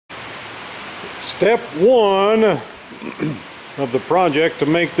Step one of the project to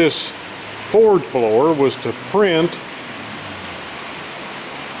make this forge blower was to print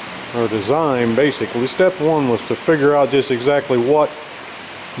or design, basically. Step one was to figure out just exactly what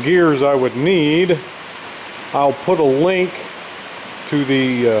gears I would need. I'll put a link to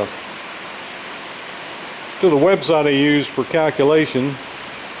the website I use for calculation,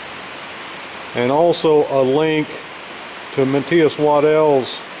 and also a link to Matthias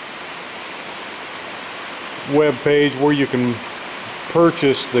Waddell's web page where you can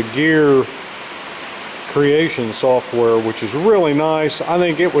purchase the gear creation software, which is really nice. I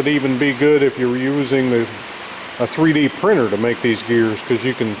think it would even be good if you were using a 3D printer to make these gears, because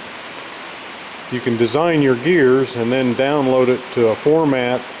you can design your gears and then download it to a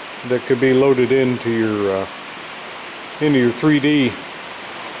format that could be loaded into your 3D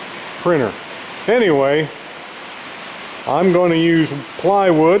printer. Anyway, I'm going to use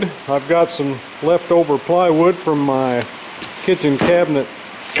plywood. I've got some leftover plywood from my kitchen cabinet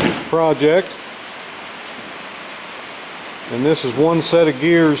project. And this is one set of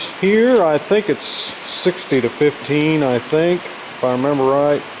gears here. I think it's 60 to 15, I think, if I remember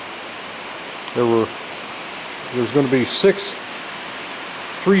right. There's going to be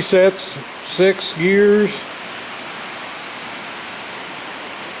 3 sets, 6 gears.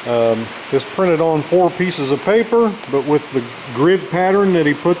 Just printed on 4 pieces of paper, but with the grid pattern that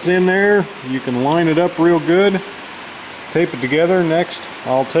he puts in there, you can line it up real good, tape it together. Next,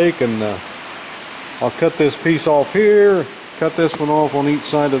 I'll take and I'll cut this piece off here, cut this one off on each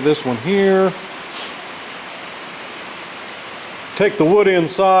side of this one here. Take the wood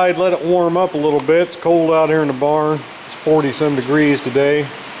inside, let it warm up a little bit. It's cold out here in the barn. It's 40-some degrees today.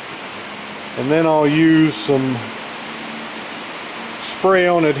 And then I'll use some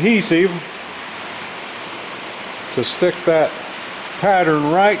spray-on adhesive to stick that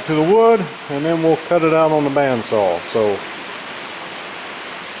pattern right to the wood, and then we'll cut it out on the bandsaw. So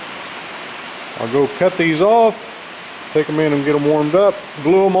I'll go cut these off, take them in and get them warmed up,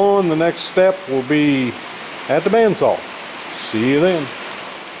 glue them on. The next step will be at the bandsaw. See you then.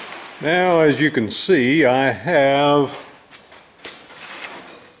 Now, as you can see, I have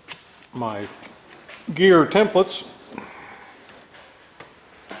my gear templates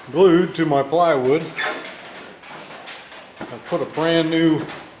glued to my plywood. I put a brand new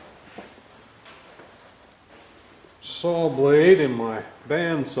saw blade in my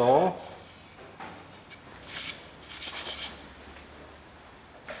bandsaw.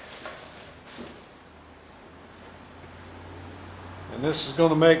 And this is going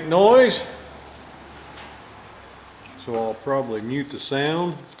to make noise, so I'll probably mute the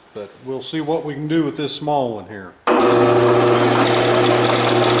sound, but we'll see what we can do with this small one here.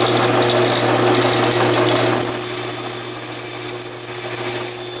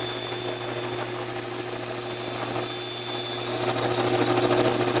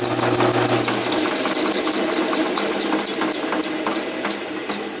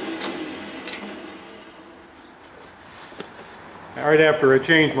 Right after I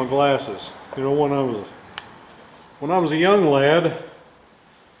changed my glasses. You know, when I was a young lad,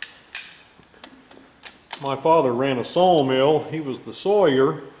 my father ran a sawmill. He was the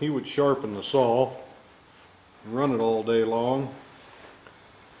sawyer. He would sharpen the saw and run it all day long.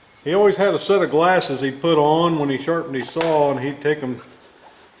 He always had a set of glasses he'd put on when he sharpened his saw, and he'd take them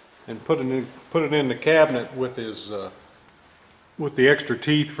and put it in the cabinet with his with the extra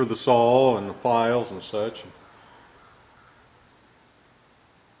teeth for the saw and the files and such.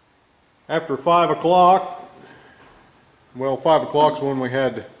 After 5 o'clock, well, 5 o'clock's when we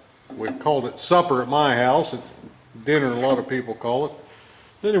called it supper at my house. It's dinner, a lot of people call it.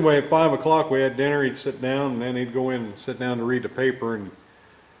 Anyway, at 5 o'clock we had dinner. He'd sit down, and then he'd go in and sit down to read the paper. And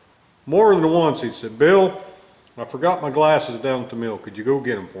more than once he'd said, "Bill, I forgot my glasses down at the mill. Could you go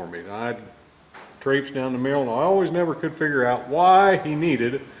get them for me?" And I'd traipse down the mill, and I always never could figure out why he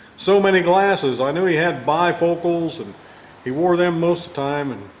needed so many glasses. I knew he had bifocals, and he wore them most of the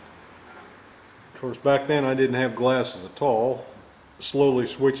time. And of course, back then I didn't have glasses at all. Slowly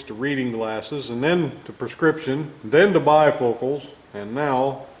switched to reading glasses, and then to prescription, then to bifocals, and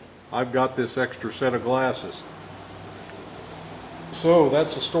now I've got this extra set of glasses. So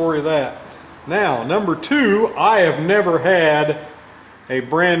that's the story of that. Now, number 2, I have never had a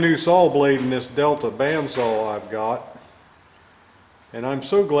brand new saw blade in this Delta bandsaw I've got. And I'm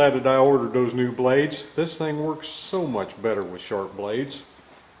so glad that I ordered those new blades. This thing works so much better with sharp blades.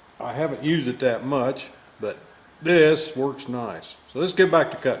 I haven't used it that much, but this works nice. So let's get back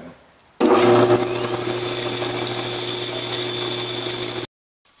to cutting.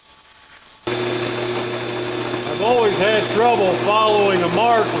 I've always had trouble following a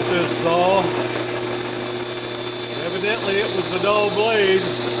mark with this saw. Evidently it was the dull blade.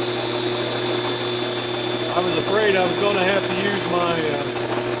 I was afraid I was going to have to use my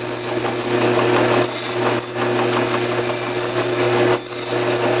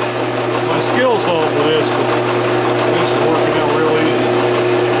skill saw for this, but this is working out real easy.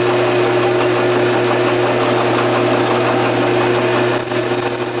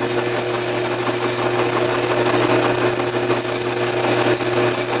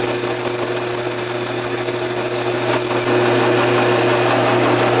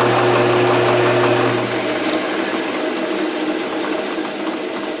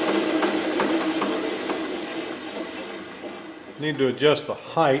 Need to adjust the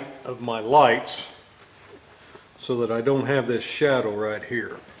height of my lights so that I don't have this shadow right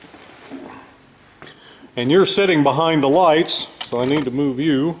here. And you're sitting behind the lights, so I need to move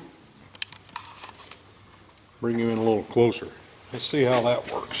you. Bring you in a little closer. Let's see how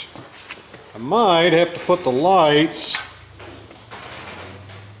that works. I might have to put the lights,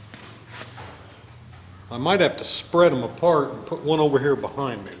 I might have to spread them apart and put one over here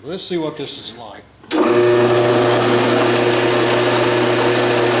behind me. Let's see what this is like.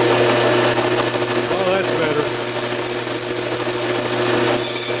 Oh, that's better.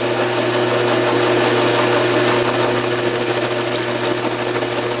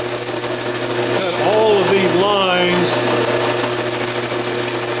 Got all of these lines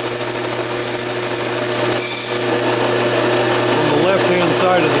on the left-hand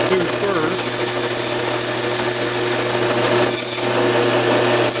side of the tube first.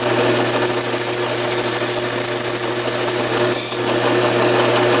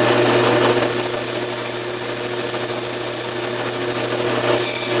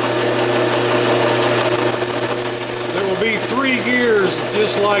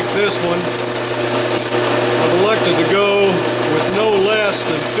 Just like this one, I've elected to go with no less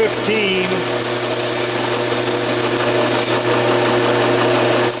than 15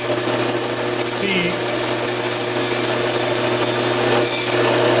 teeth.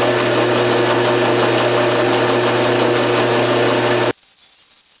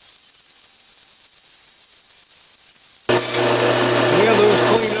 Yeah, those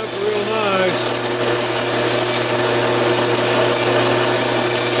clean up real nice.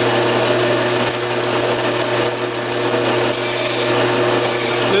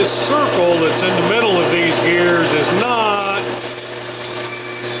 This circle that's in the middle of these gears is not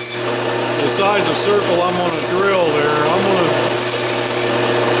the size of circle I'm going to drill there. I'm going to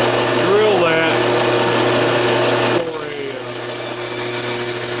drill that for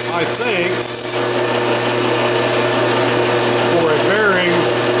I think, for a bearing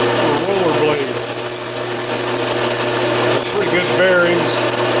for rollerblade. They're pretty good bearings.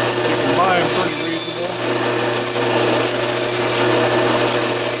 You can buy them pretty reasonable.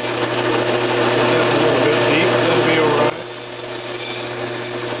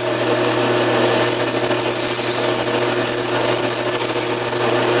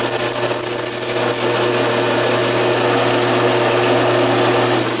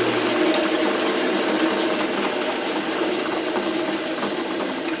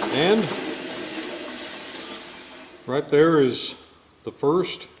 And right there is the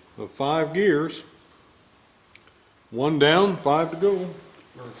first of 5 gears. 1 down, 5 to go.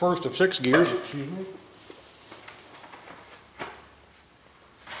 Or first of 6 gears, excuse me.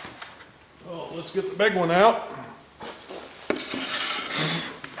 Oh, let's get the big one out.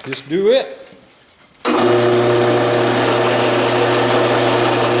 Just do it.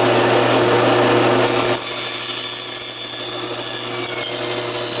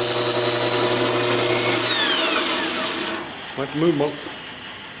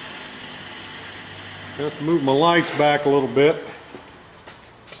 Have to move my lights back a little bit.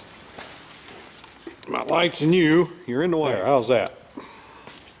 My lights and you're in the way. How's that?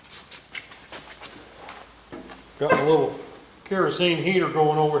 Got my little kerosene heater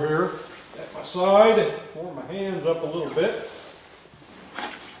going over here at my side. Warm my hands up a little bit.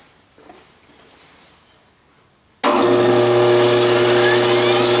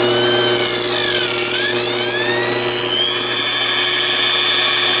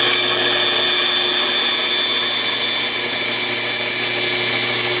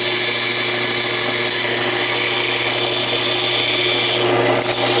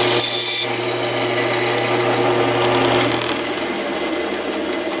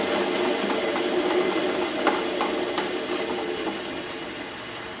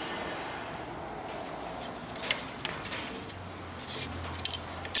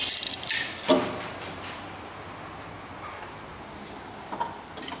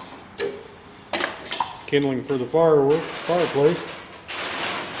 kindling for the fireplace.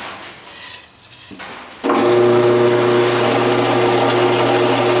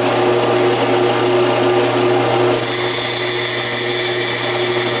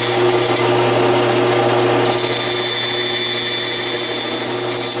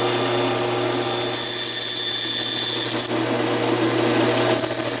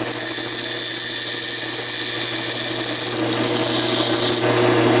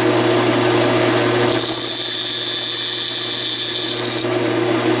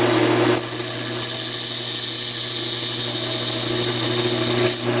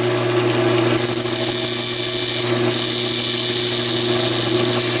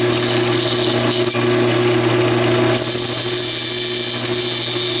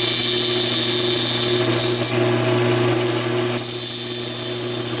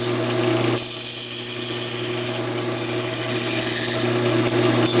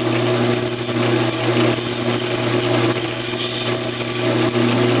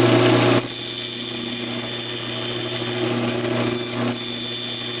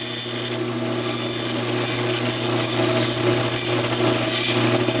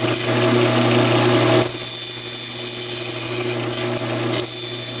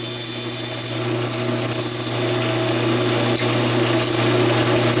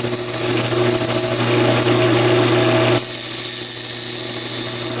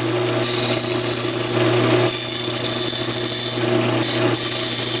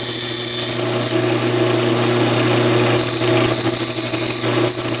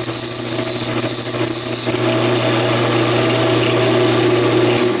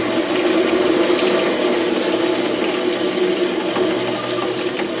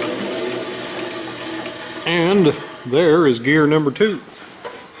 And there is gear number 2.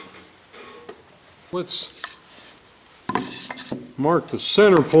 Let's mark the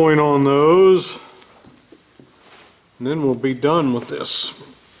center point on those, and then we'll be done with this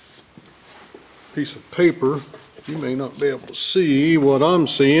piece of paper. You may not be able to see what I'm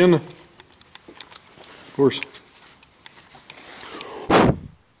seeing. Of course, a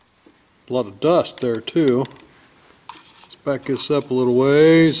lot of dust there too. Let's back this up a little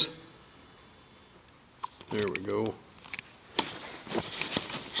ways. There we go.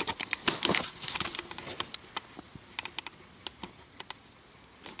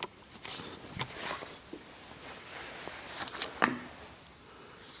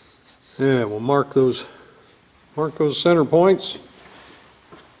 Yeah, we'll mark those center points.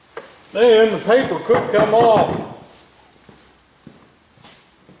 Then the paper could come off.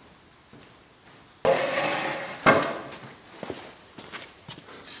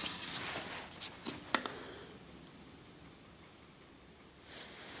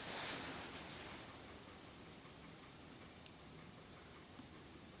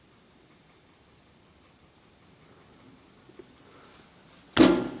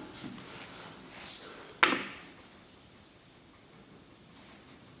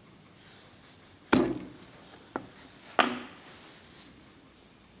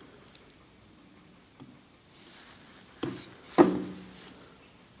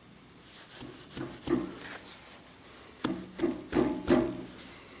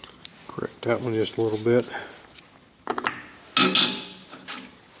 Correct that one just a little bit.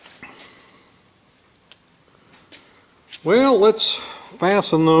 Well, let's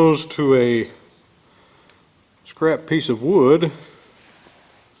fasten those to a scrap piece of wood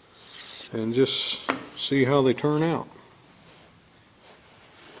and just see how they turn out.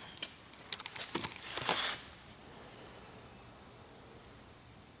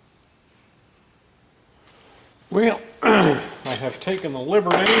 Well, I have taken the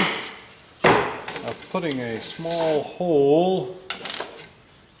liberty of putting a small hole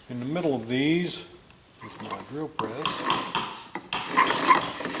in the middle of these with my drill press.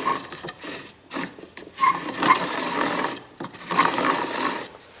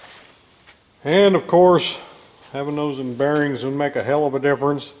 And of course, having those in bearings would make a hell of a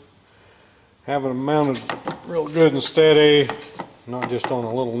difference. Having them mounted real good and steady, not just on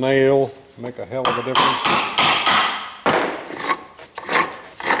a little nail, make a hell of a difference.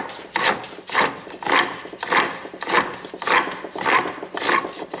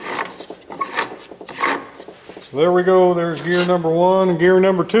 So there we go, there's gear number 1 and gear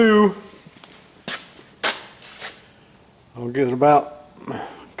number 2. I'll get about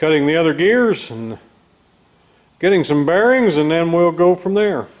cutting the other gears and getting some bearings, and then we'll go from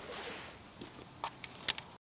there.